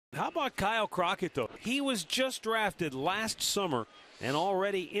How about Kyle Crockett, though? He was just drafted last summer and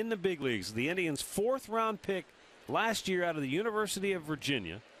already in the big leagues. The Indians' 4th-round pick last year out of the University of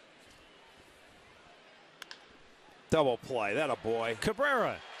Virginia. Double play. That a boy.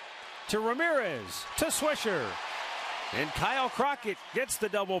 Cabrera to Ramirez to Swisher. And Kyle Crockett gets the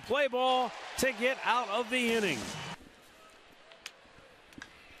double play ball to get out of the inning.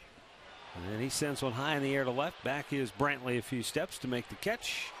 And he sends one high in the air to left. Back is Brantley a few steps to make the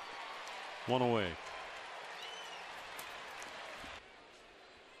catch. 1 away.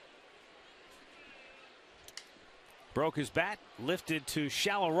 Broke his bat, lifted to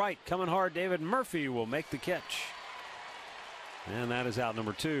shallow right. Coming hard, David Murphy will make the catch. And that is out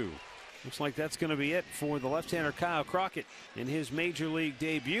number 2. Looks like that's going to be it for the left-hander Kyle Crockett in his major league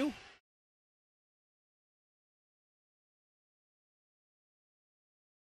debut.